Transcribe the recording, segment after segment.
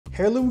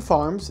Heirloom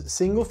Farms,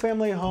 single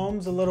family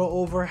homes a little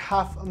over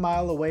half a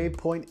mile away,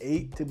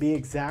 0.8 to be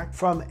exact,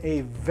 from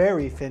a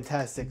very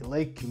fantastic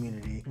lake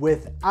community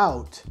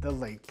without the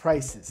lake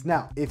prices.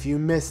 Now, if you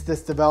missed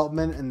this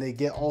development and they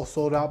get all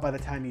sold out by the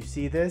time you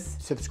see this,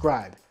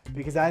 subscribe,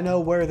 because I know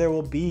where there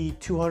will be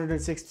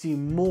 260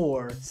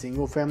 more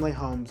single family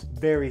homes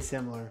very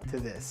similar to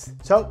this.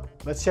 So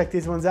let's check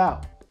these ones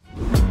out.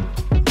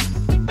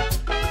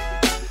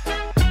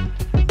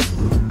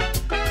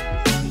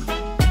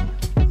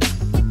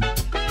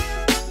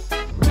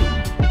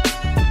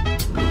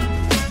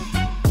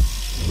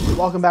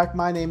 Welcome back.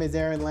 My name is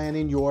Aaron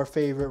Lanning, your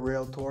favorite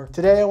realtor.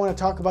 Today I want to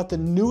talk about the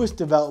newest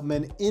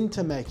development in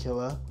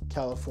Temecula,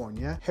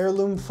 California,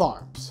 Heirloom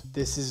Farms.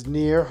 This is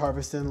near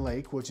Harveston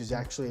Lake, which is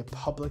actually a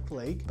public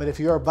lake. But if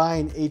you are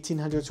buying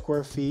 1,800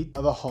 square feet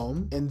of a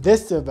home in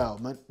this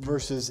development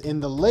versus in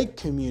the lake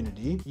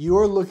community, you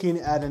are looking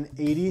at an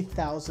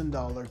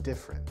 $80,000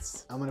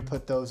 difference. I'm going to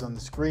put those on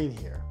the screen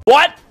here.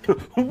 What?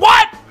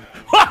 What?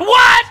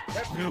 What?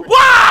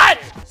 What?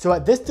 So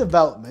at this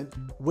development,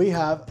 we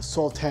have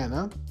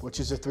Sultana, which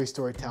is a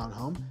 3-story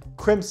townhome,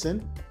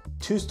 Crimson,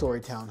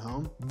 2-story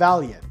townhome,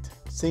 Valiant,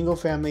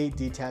 single-family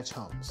detached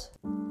homes.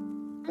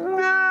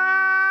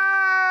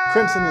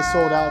 Crimson is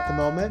sold out at the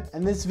moment,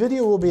 and this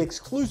video will be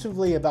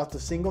exclusively about the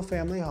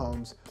single-family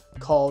homes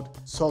called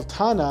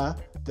Sultana,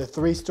 the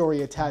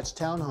 3-story attached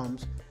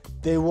townhomes.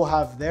 They will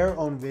have their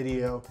own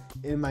video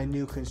in my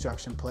new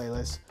construction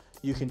playlist.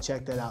 You can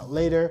check that out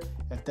later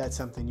if that's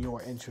something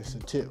you're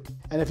interested to.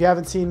 And if you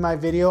haven't seen my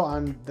video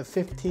on the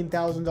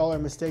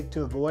 $15,000 mistake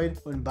to avoid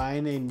when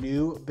buying a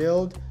new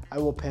build, I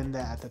will pin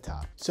that at the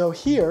top. So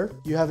here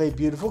you have a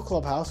beautiful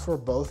clubhouse for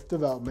both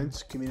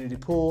developments, community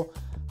pool,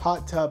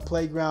 hot tub,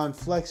 playground,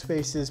 flex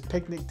spaces,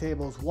 picnic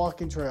tables,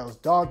 walking trails,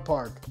 dog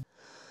park,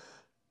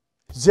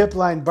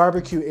 zipline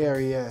barbecue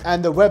area,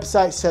 and the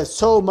website says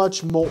so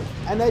much more.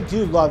 And I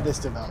do love this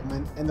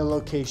development and the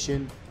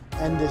location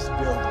and this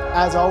building.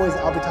 As always,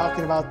 I'll be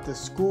talking about the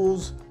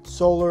schools,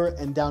 solar,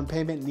 and down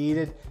payment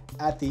needed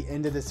at the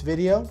end of this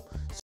video.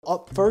 So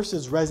up first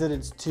is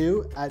Residence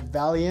 2 at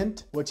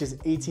Valiant, which is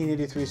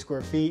 1,883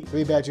 square feet,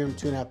 3-bedroom,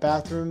 2.5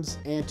 bathrooms,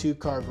 and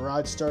 2-car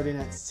garage, starting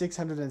at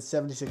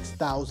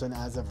 $676,000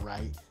 as of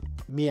right.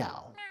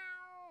 Meow.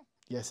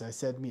 Yes, I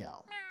said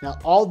meow. Now,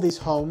 all these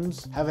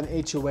homes have an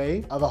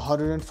HOA of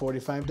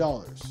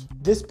 $145.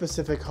 This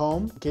specific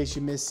home, in case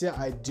you missed it,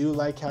 I do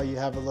like how you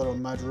have a little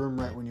mudroom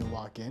right when you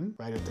walk in,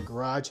 right at the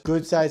garage.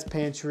 Good sized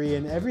pantry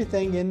and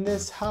everything in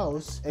this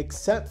house,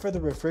 except for the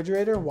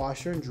refrigerator,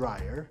 washer, and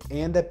dryer,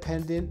 and the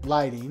pendant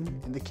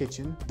lighting in the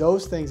kitchen.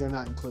 Those things are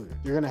not included.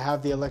 You're gonna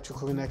have the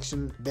electrical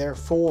connection there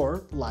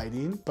for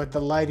lighting, but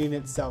the lighting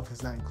itself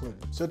is not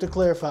included. So to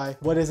clarify,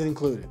 what is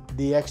included?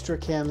 The extra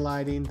can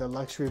lighting, the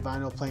luxury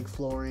vinyl plank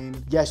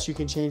flooring. Yes, you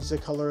can change the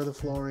color of the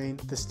flooring,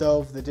 the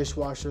stove, the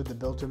dishwasher, the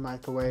built-in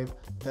microwave,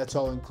 that's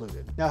all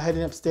included. Now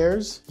heading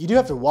upstairs, you do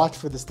have to watch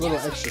for this little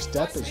extra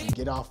step as you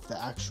get off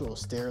the actual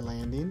stair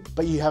landing,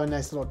 but you have a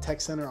nice little tech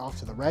center off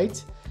to the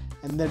right,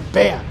 and then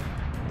bam,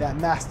 that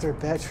master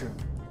bedroom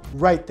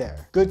right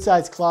there. Good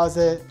sized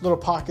closet, little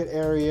pocket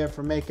area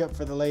for makeup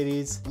for the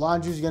ladies.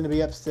 Laundry's gonna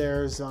be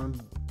upstairs on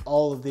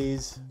all of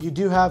these. You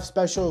do have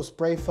special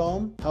spray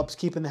foam, helps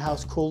keeping the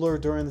house cooler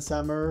during the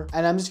summer.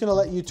 And I'm just gonna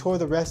let you tour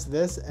the rest of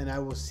this, and I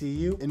will see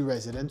you in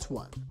Residence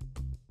 1.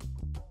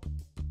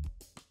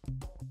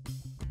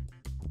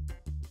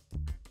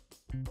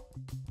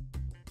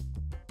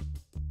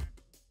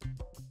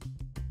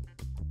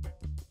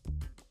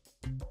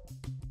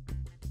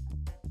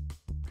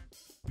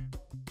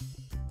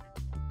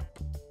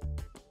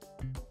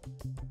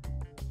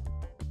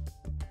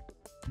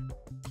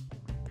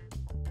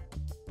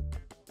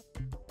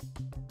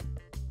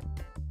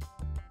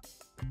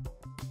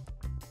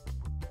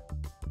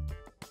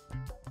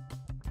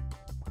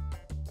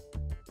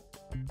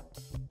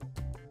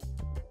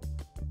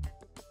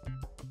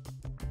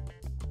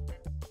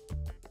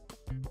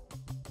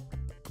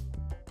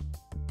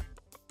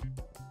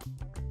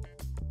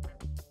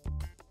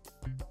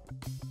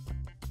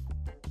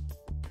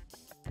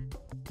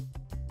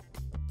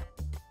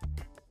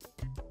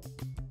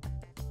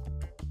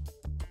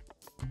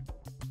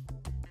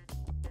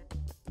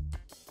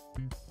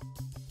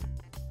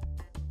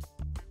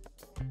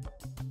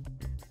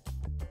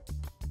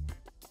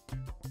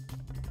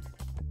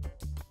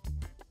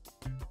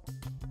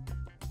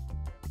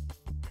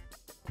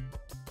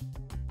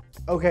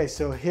 Okay,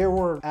 so here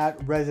we're at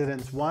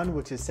Residence 1,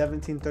 which is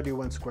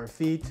 1,731 square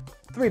feet,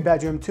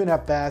 3-bedroom,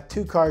 2.5 bath,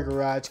 2-car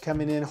garage,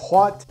 coming in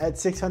hot at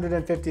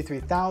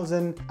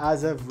 $653,000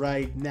 as of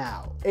right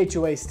now.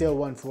 HOA still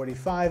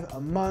 $145 a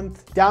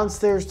month.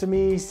 Downstairs to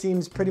me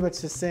seems pretty much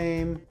the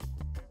same.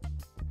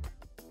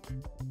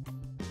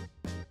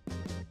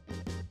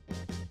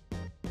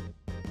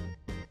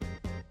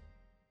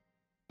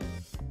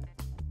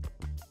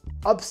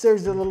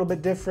 Upstairs is a little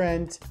bit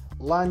different.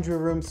 Laundry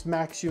room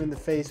smacks you in the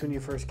face when you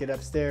first get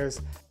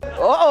upstairs.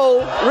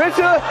 Uh-oh,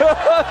 Richard!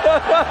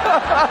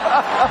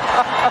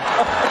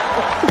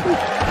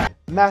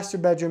 Master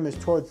bedroom is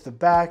towards the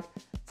back.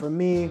 For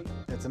me,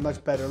 that's It's a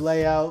much better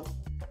layout.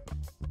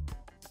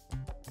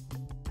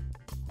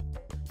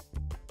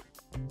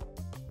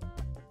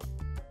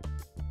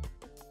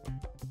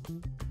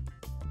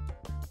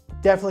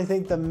 Definitely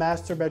think the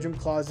master bedroom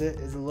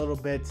closet is a little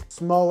bit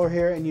smaller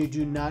here, and you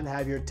do not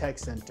have your tech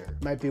center.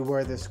 Might be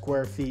where the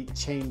square feet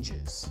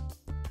changes.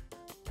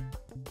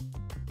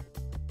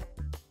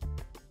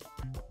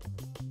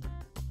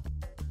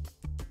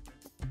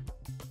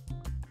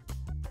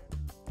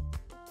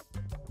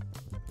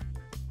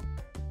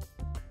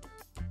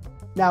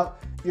 Now,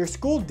 your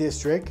school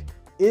district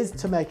is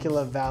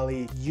Temecula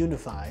Valley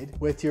Unified,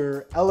 with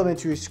your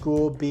elementary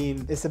school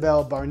being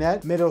Isabel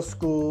Barnett, middle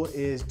school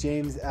is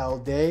James L.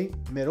 Day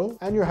Middle,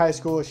 and your high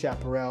school is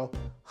Chaparral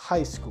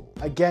High School.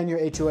 Again, your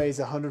HOA is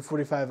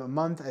 $145 a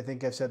month. I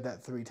think I've said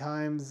that 3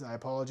 times. I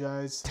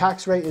apologize.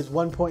 Tax rate is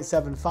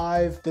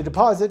 1.75. The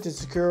deposit to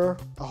secure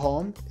a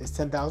home is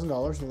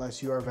 $10,000.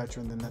 Unless you are a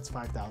veteran, then that's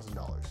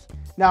 $5,000.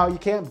 Now, you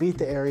can't beat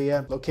the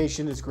area.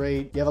 Location is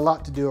great. You have a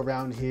lot to do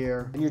around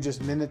here, and you're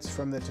just minutes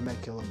from the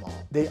Temecula Mall.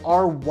 They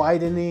are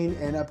widening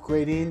and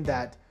upgrading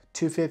that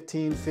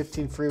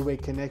 215 freeway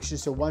connection.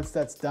 So once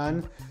that's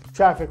done,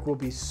 traffic will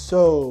be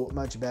so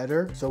much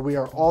better. So we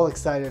are all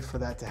excited for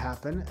that to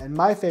happen. And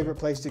my favorite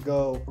place to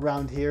go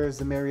around here is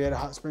the Meritage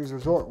Hot Springs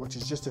Resort, which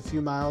is just a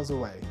few miles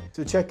away.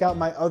 So check out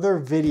my other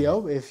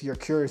video if you're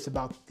curious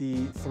about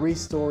the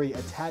 3-story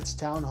attached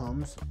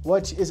townhomes,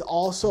 which is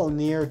also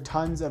near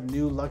tons of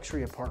new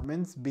luxury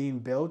apartments being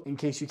built in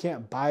case you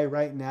can't buy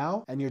right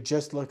now and you're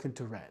just looking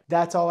to rent.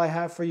 That's all I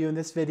have for you in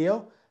this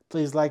video.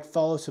 Please like,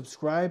 follow,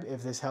 subscribe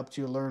if this helped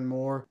you learn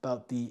more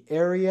about the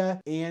area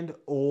and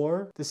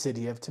or the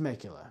city of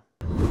Temecula.